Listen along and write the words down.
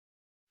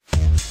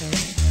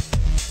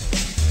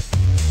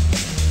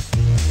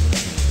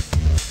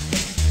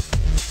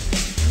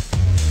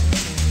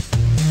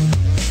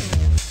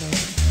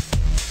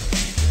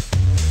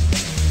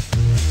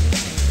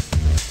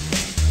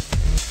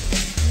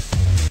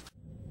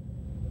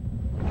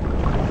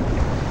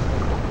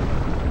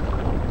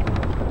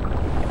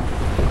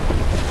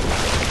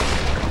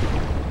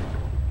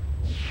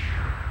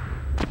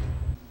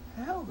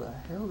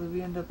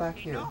Back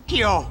here.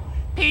 Pinocchio!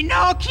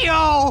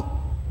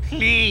 Pinocchio!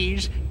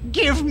 Please,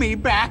 give me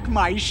back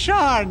my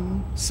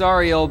son!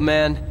 Sorry, old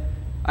man.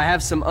 I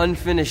have some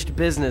unfinished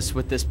business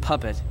with this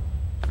puppet.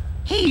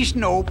 He's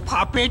no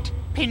puppet.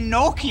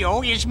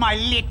 Pinocchio is my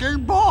little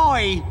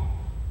boy.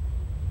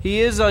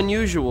 He is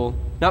unusual.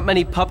 Not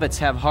many puppets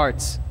have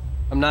hearts.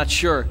 I'm not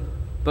sure,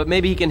 but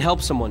maybe he can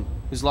help someone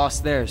who's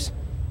lost theirs.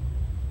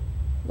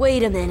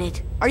 Wait a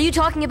minute. Are you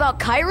talking about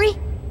Kairi?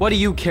 What do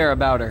you care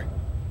about her?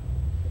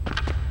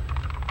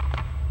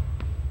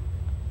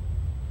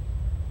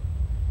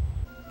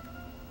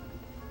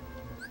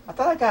 I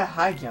thought I got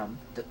high jump.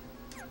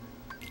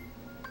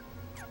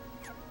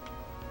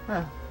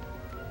 Huh.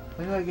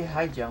 When do I get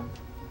high jump?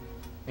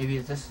 Maybe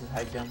this is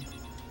high jump.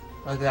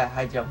 Look at that,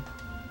 high jump.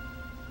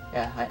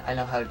 Yeah, I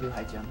know how to do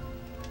high jump.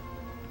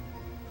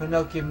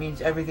 Pinocchio means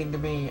everything to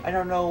me. I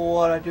don't know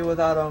what I'd do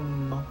without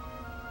him.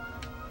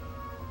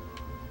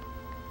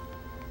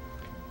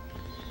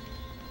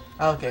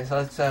 Okay, so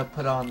let's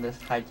put on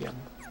this high jump.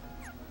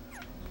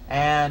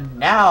 And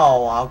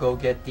now I'll go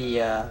get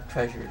the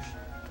treasures.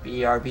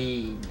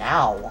 BRB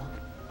now.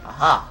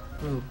 Aha.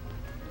 Ooh.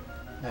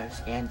 Another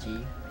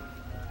Scangy.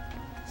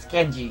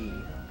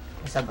 Scangy.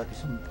 I sound like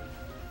some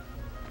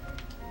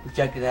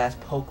rejected ass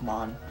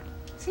Pokemon.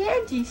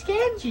 Scangy,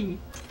 Scangy.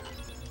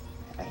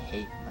 I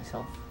hate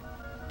myself.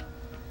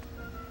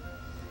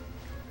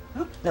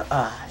 Oop, no,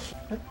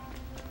 shit.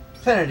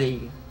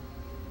 Infinity.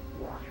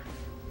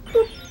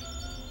 Boop.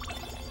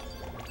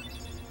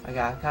 I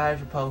got a cottage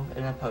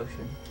and a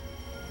potion.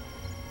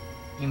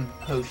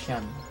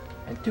 Potion.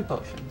 And 2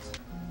 potions.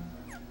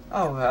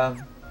 Oh,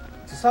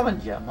 it's a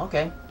summon gem,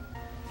 okay.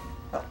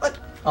 What?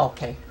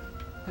 Okay.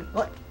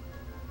 What?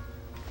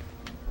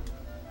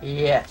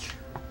 Yes.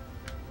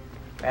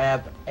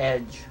 Grab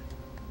edge.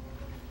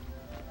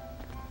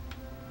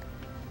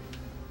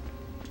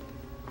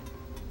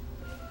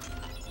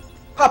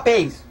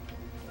 Puppies!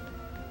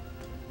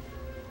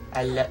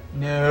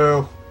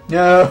 No.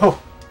 No!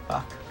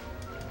 Fuck.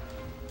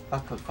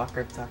 Fuck.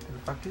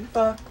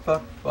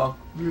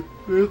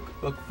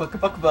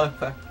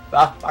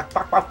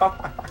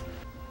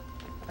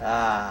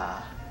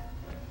 Ah.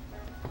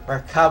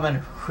 We're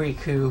coming,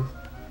 Riku.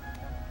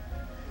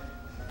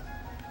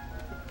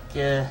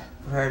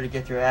 Prepare to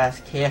get your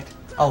ass kicked.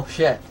 Oh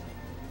shit.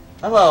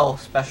 Hello,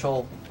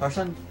 special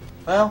person.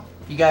 Well,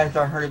 you guys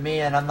aren't hurting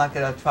me and I'm not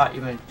gonna try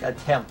even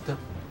attempt.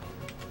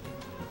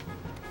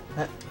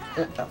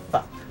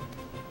 Fuck.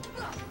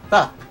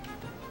 Fuck.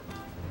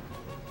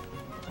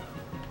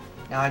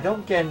 Now I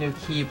don't get a new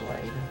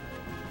Keyblade.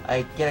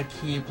 I get a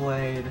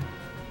Keyblade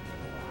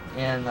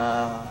in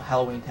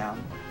Halloween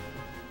Town,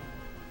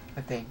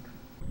 I think.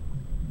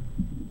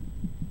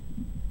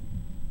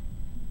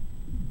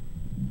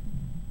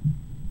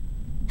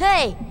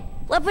 Hey!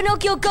 Let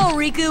Pinocchio go,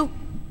 Riku!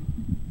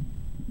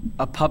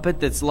 A puppet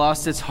that's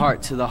lost its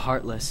heart to the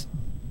heartless.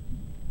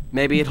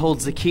 Maybe it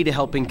holds the key to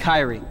helping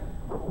Kairi.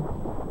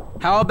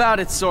 How about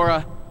it,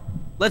 Sora?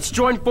 Let's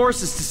join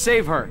forces to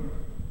save her.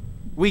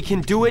 We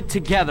can do it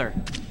together.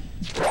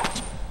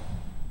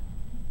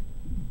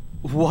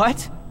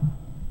 What?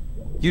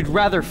 You'd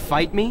rather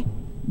fight me?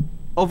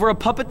 Over a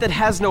puppet that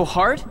has no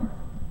heart?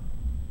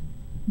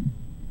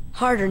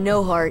 Heart or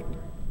no heart,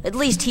 at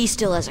least he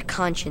still has a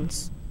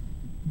conscience.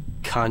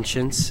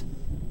 Conscience?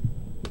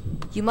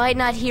 You might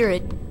not hear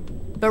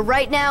it, but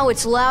right now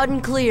it's loud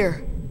and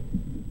clear.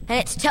 And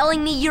it's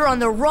telling me you're on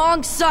the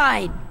wrong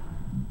side!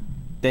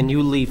 Then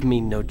you leave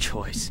me no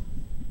choice.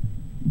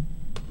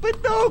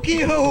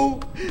 Pinocchio!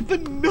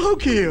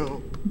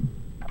 Pinocchio!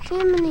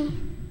 Jiminy,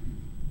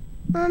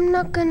 I'm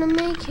not gonna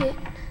make it.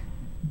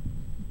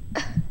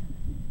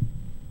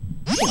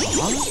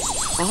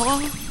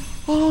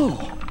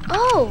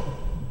 Oh,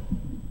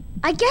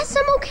 I guess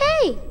I'm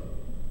okay.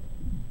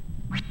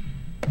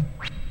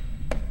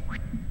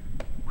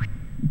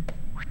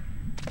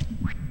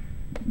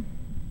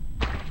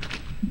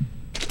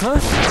 Huh?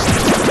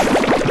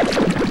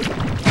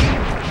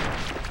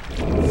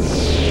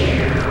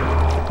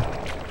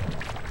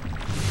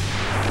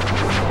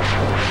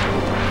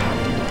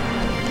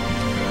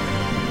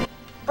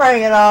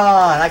 Bring it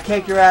on! I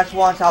kicked your ass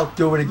once, I'll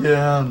do it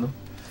again.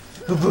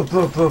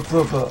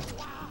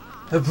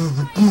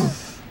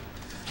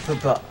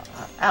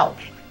 Ow.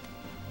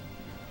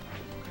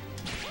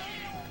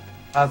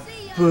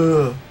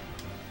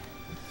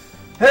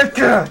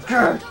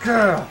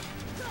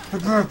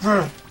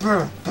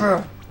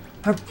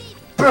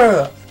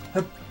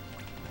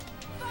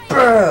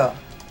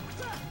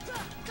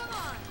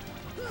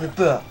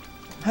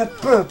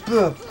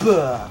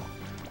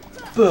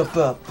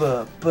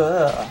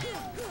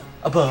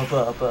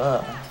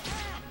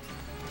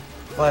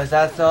 Was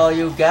that all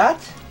you got?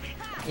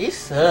 You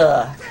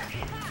suck.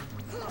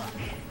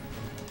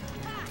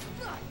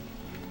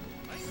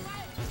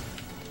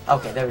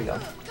 Okay, there we go.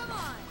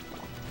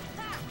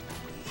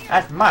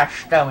 That's my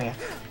stomach.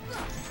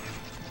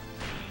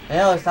 You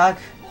know, it's not.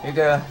 You're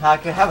gonna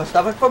not gonna have a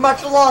stomach for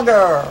much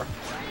longer.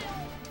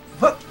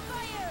 Huh.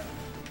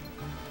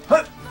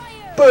 Huh.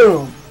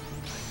 Boom.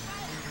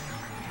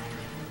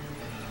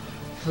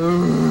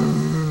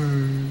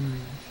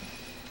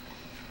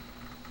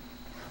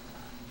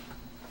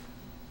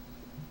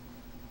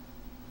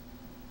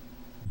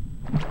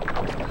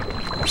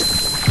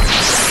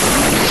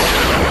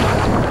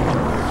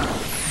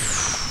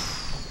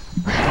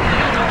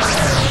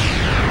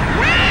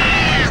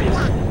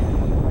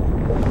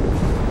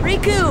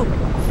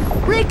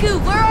 Riku,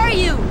 where are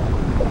you?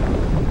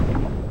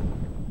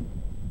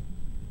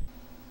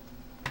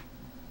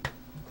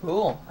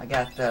 Cool, I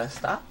got the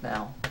stop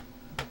now.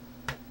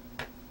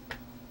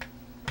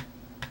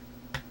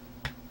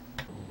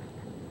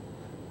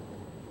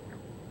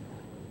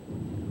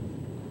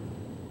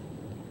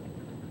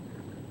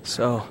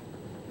 So,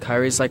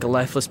 Kairi's like a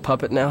lifeless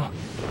puppet now?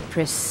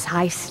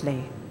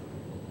 Precisely.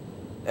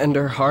 And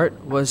her heart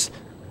was...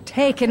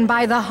 Taken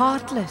by the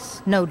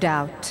Heartless, no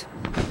doubt.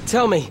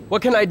 Tell me,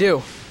 what can I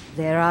do?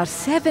 There are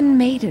 7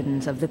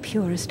 maidens of the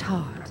purest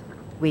heart.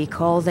 We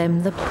call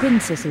them the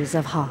Princesses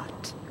of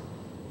Heart.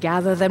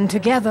 Gather them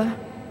together,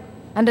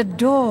 and a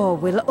door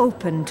will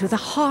open to the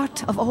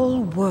heart of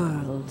all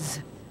worlds.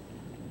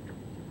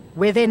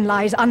 Within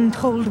lies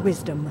untold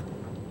wisdom.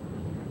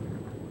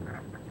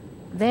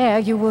 There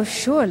you will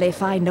surely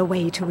find a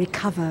way to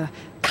recover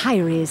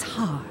Kairi's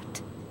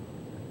heart.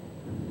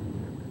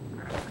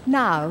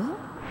 Now,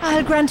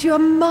 I'll grant you a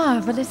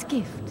marvelous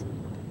gift.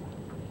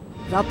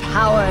 The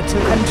power to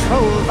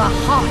control the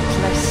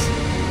Heartless.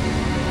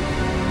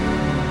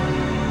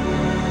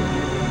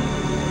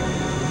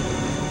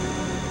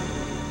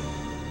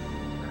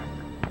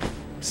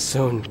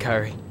 Soon,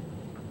 Kairi.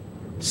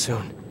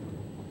 Soon.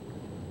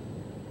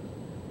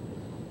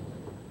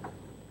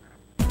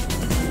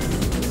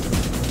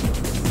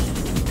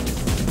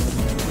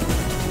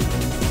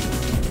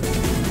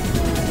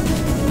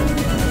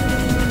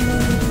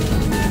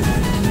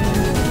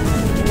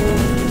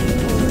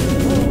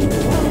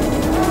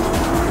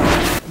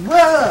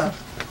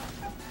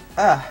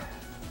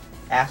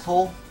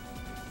 Asshole.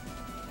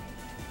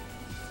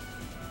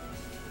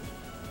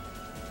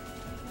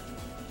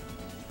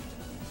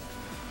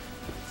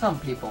 Some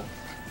people.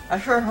 I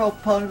sure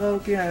hope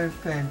Pogogi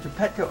and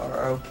Geppetto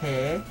are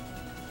okay.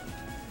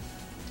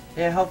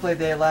 Yeah, hopefully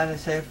they landed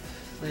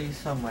safely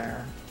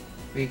somewhere.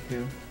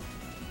 Riku.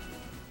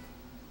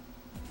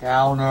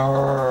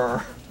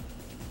 Downer.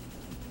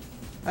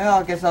 Well,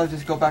 I guess I'll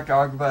just go back to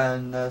Argba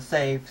and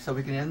save so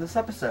we can end this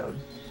episode.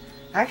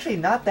 Actually,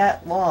 not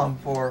that long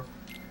for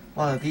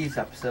one of these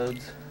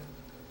episodes.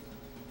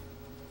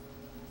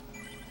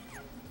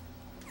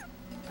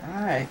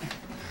 Alright.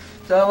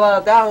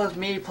 So, that was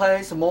me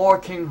playing some more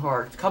Kingdom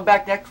Hearts. Come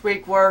back next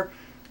week where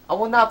I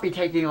will not be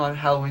taking on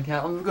Halloween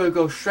Town. I'm going to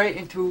go straight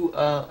into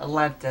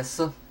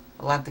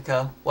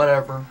Atlantica,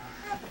 whatever.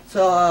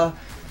 So,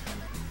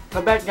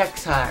 come back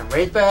next time.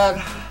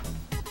 RageBad,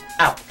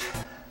 out.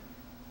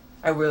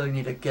 I really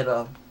need to get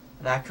an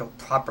actual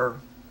proper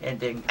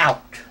ending.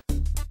 Out.